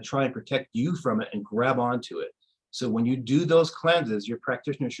 candida is going to try and protect you from it and grab onto it. So when you do those cleanses, your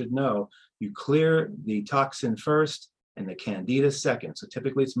practitioner should know you clear the toxin first and the candida second. So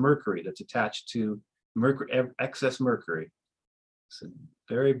typically it's mercury that's attached to excess mercury. It's a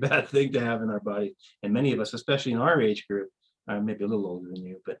very bad thing to have in our body. And many of us, especially in our age group, maybe a little older than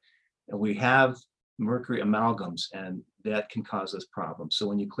you, but we have mercury amalgams, and that can cause us problems. So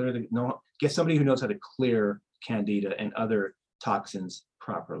when you get somebody who knows how to clear candida and other toxins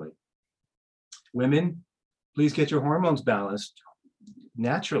properly. Women, please get your hormones balanced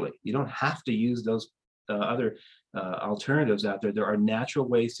naturally. You don't have to use those other alternatives out there. There are natural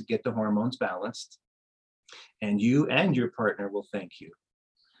ways to get the hormones balanced, and you and your partner will thank you.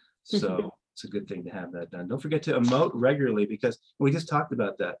 So it's a good thing to have that done. Don't forget to emote regularly, because we just talked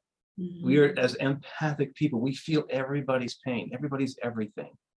about that. Mm-hmm. We are, as empathic people, we feel everybody's pain, everybody's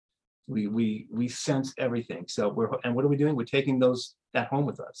everything. We sense everything. So what are we doing? We're taking that home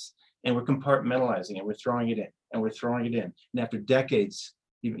with us, and we're compartmentalizing it. We're throwing it in. and we're throwing it in. And after decades,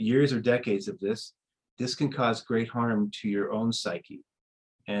 even years or decades of this can cause great harm to your own psyche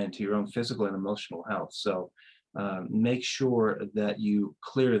and to your own physical and emotional health. So make sure that you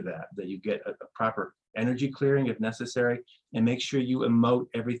clear that you get a proper energy clearing if necessary, and make sure you emote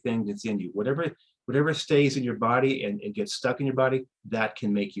everything that's in you. Whatever stays in your body and it gets stuck in your body, that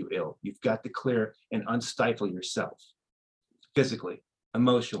can make you ill. You've got to clear and unstifle yourself physically,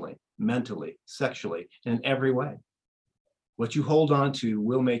 emotionally, mentally, sexually, and in every way. What you hold on to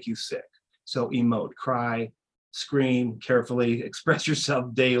will make you sick. So emote, cry, scream carefully, express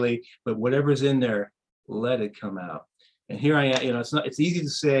yourself daily, but whatever's in there, let it come out. And here I am, it's easy to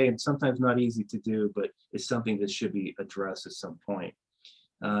say and sometimes not easy to do, but it's something that should be addressed at some point.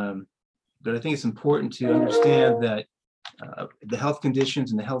 But I think it's important to understand that the health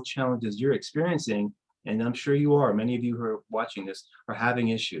conditions and the health challenges you're experiencing, and I'm sure you are, many of you who are watching this are having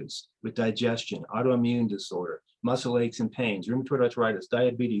issues with digestion, autoimmune disorder, muscle aches and pains, rheumatoid arthritis,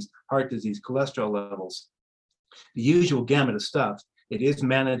 diabetes, heart disease, cholesterol levels, the usual gamut of stuff. It is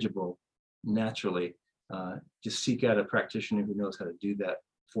manageable naturally. Just seek out a practitioner who knows how to do that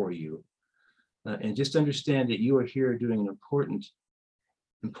for you. And just understand that you are here doing important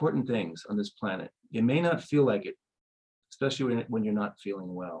things on this planet. It may not feel like it, especially when you're not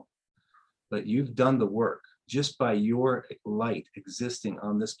feeling well, but you've done the work. Just by your light existing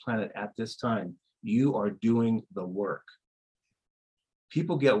on this planet at this time, you are doing the work.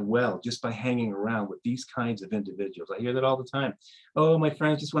 People get well just by hanging around with these kinds of individuals. I hear that all the time. Oh, my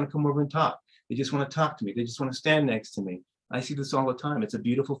friends just want to come over and talk. They just want to talk to me. They just want to stand next to me. I see this all the time. It's a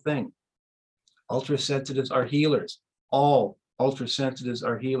beautiful thing. Ultrasensitives are healers. All ultrasensitives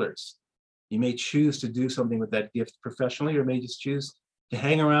are healers. You may choose to do something with that gift professionally, or may just choose to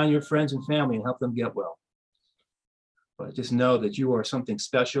hang around your friends and family and help them get well. But just know that you are something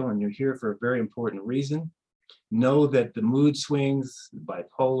special and you're here for a very important reason. Know that the mood swings,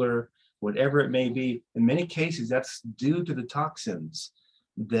 bipolar, whatever it may be, in many cases, that's due to the toxins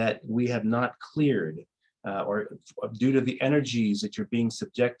that we have not cleared or due to the energies that you're being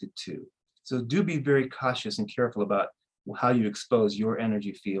subjected to. So do be very cautious and careful about how you expose your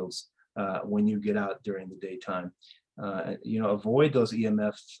energy fields when you get out during the daytime. Avoid those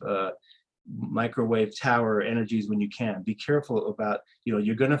EMF microwave tower energies when you can. Be careful about,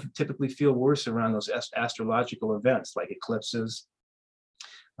 you're going to typically feel worse around those astrological events like eclipses,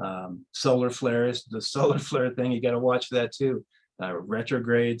 solar flares. The solar flare thing, you got to watch that too.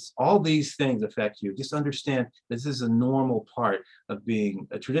 Retrogrades, all these things affect you. Just understand this is a normal part of being,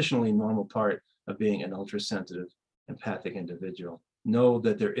 a traditionally normal part of being an ultrasensitive, empathic individual. Know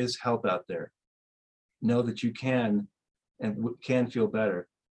that there is help out there. Know that you can and can feel better.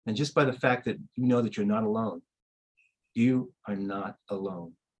 And just by the fact that you know that you're not alone, you are not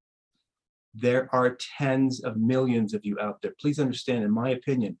alone. There are tens of millions of you out there. Please understand, in my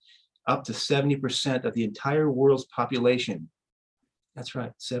opinion, up to 70% of the entire world's population, that's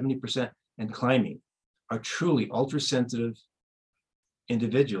right, 70% and climbing, are truly ultrasensitive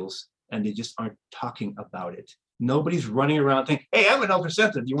individuals, and they just aren't talking about it. Nobody's running around thinking, hey, I'm an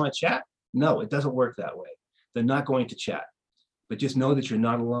ultrasensitive, you want to chat? No, it doesn't work that way. They're not going to chat. But just know that you're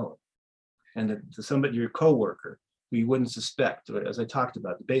not alone, and that somebody, your coworker, who you wouldn't suspect, or as I talked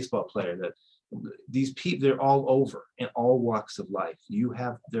about, the baseball player, that these people, they're all over in all walks of life.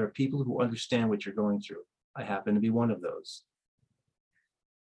 There are people who understand what you're going through. I happen to be one of those.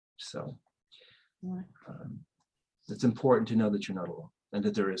 So it's important to know that you're not alone and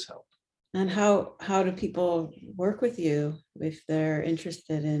that there is help. And how do people work with you if they're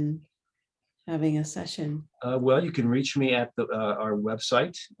interested in having a session? Well, you can reach me at our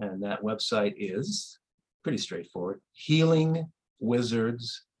website, and that website is pretty straightforward: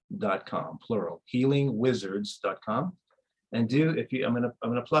 healingwizards.com, plural, healingwizards.com. And I'm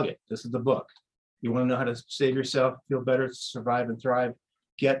gonna plug it. This is the book. You want to know how to save yourself, feel better, survive and thrive?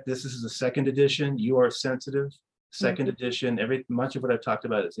 This is the second edition. You Are Sensitive, second edition. Much of what I've talked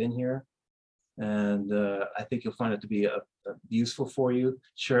about is in here. And I think you'll find it to be useful for you.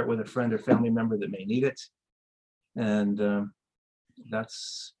 Share it with a friend or family member that may need it. And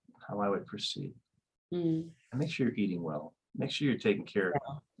that's how I would proceed. And make sure you're eating well. Make sure you're taking care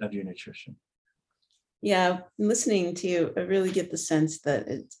of your nutrition. Yeah, listening to you, I really get the sense that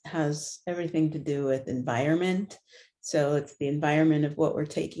it has everything to do with environment. So it's the environment of what we're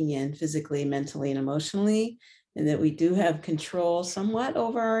taking in physically, mentally, and emotionally, and that we do have control somewhat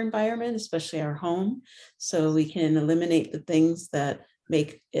over our environment, especially our home, so we can eliminate the things that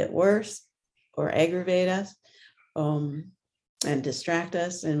make it worse or aggravate us and distract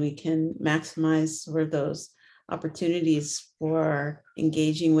us, and we can maximize sort of those opportunities for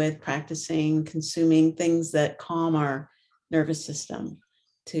engaging with, practicing, consuming things that calm our nervous system,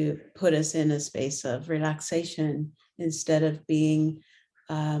 to put us in a space of relaxation instead of being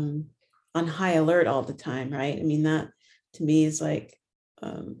on high alert all the time, right? I mean, that to me is like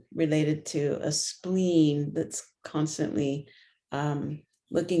related to a spleen that's constantly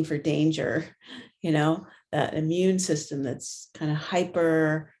looking for danger, that immune system that's kind of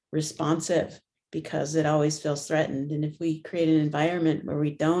hyper responsive because it always feels threatened. And if we create an environment where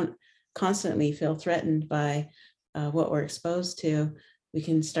we don't constantly feel threatened by what we're exposed to, we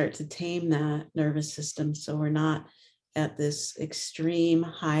can start to tame that nervous system so we're not at this extreme,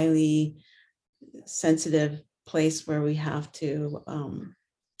 highly sensitive place where we have to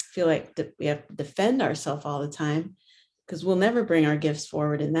feel like we have to defend ourselves all the time, because we'll never bring our gifts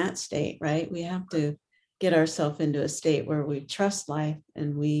forward in that state, right? We have to get ourselves into a state where we trust life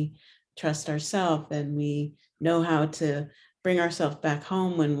and we trust ourselves and we know how to bring ourselves back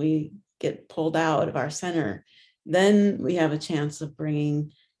home when we get pulled out of our center. Then we have a chance of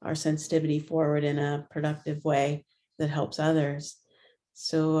bringing our sensitivity forward in a productive way that helps others.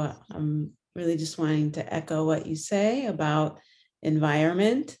 So I'm really just wanting to echo what you say about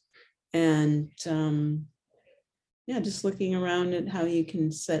environment and just looking around at how you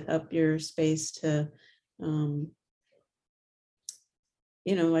can set up your space to,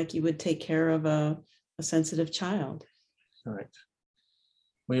 like you would take care of a sensitive child. Right.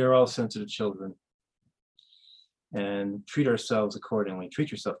 We are all sensitive children, and treat ourselves accordingly.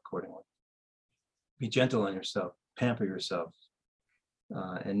 Treat yourself accordingly. Be gentle on yourself. Pamper yourself,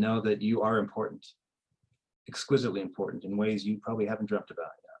 and know that you are important, exquisitely important in ways you probably haven't dreamt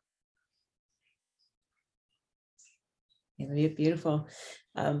about yet. Yeah, beautiful.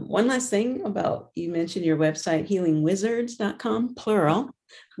 One last thing about, you mentioned your website, healingwizards.com, plural,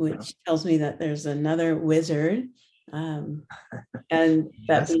 which tells me that there's another wizard, and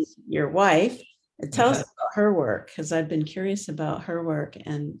that being your wife. Tell us about her work, because I've been curious about her work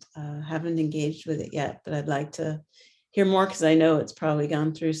and haven't engaged with it yet, but I'd like to hear more because I know it's probably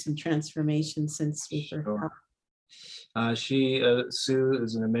gone through some transformation since we first talked. Sue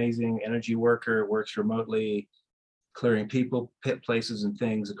is an amazing energy worker, works remotely, clearing people, places, and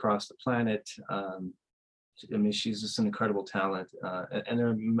things across the planet. She's just an incredible talent, and there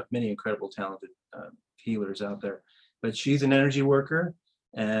are many incredible talented healers out there. But she's an energy worker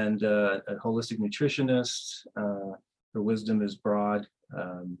and a holistic nutritionist. Her wisdom is broad.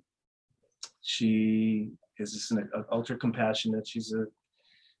 She is just an ultra compassionate. She's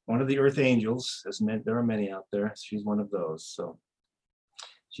one of the earth angels. There are many out there. She's one of those. So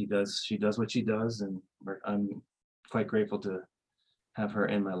she does what she does, and I'm quite grateful to have her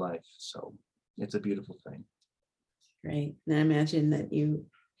in my life. So it's a beautiful thing. Great. And I imagine that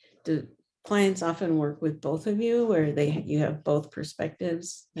the clients often work with both of you, where you have both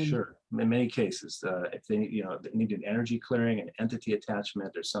perspectives. Sure. In many cases, if they need an energy clearing, an entity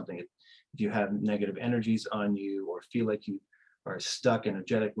attachment or something, if you have negative energies on you or feel like you are stuck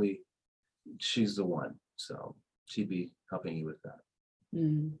energetically, she's the one. So she'd be helping you with that.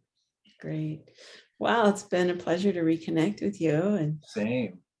 Great. Wow, it's been a pleasure to reconnect with you, and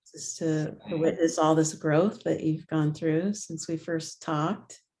same. Just to witness all this growth that you've gone through since we first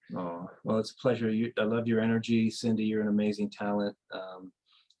talked. Oh, well, it's a pleasure. I love your energy, Cindy. You're an amazing talent,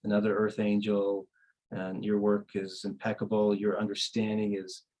 another earth angel, and your work is impeccable. Your understanding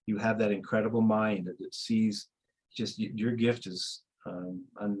is, you have that incredible mind that sees, just your gift is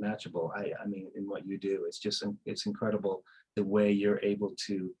unmatchable. I mean, in what you do, it's incredible the way you're able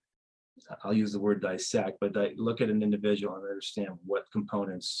to, I'll use the word dissect, but look at an individual and understand what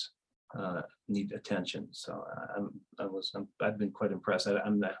components need attention. So I've been quite impressed. I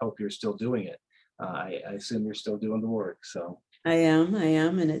hope you're still doing it. I assume you're still doing the work. So I am,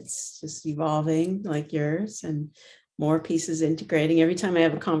 and it's just evolving like yours, and more pieces integrating. Every time I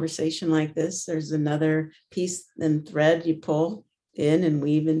have a conversation like this, there's another piece and thread you pull in and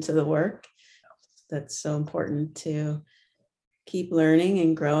weave into the work. That's so important to keep learning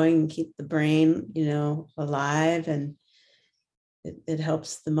and growing and keep the brain, alive, and it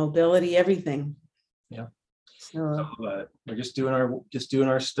helps the mobility, everything. Yeah. So we're just doing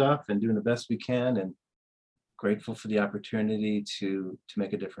our stuff and doing the best we can, and grateful for the opportunity to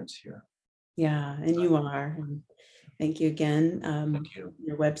make a difference here. Yeah, and you are. And thank you again. Thank you.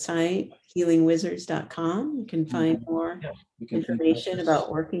 Your website, healingwizards.com. You can find more information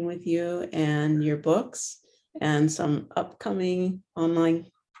about working with you and your books and some upcoming online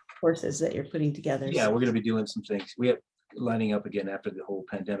courses that you're putting together. Yeah, we're going to be doing some things. We have lining up again after the whole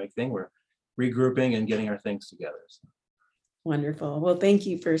pandemic thing. We're regrouping and getting our things together. So. Wonderful. Well, thank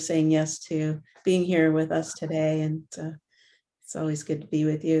you for saying yes to being here with us today. And it's always good to be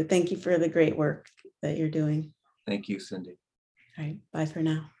with you. Thank you for the great work that you're doing. Thank you, Cindy. All right. Bye for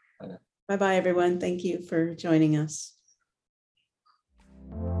now. Bye now. Bye-bye, everyone. Thank you for joining us.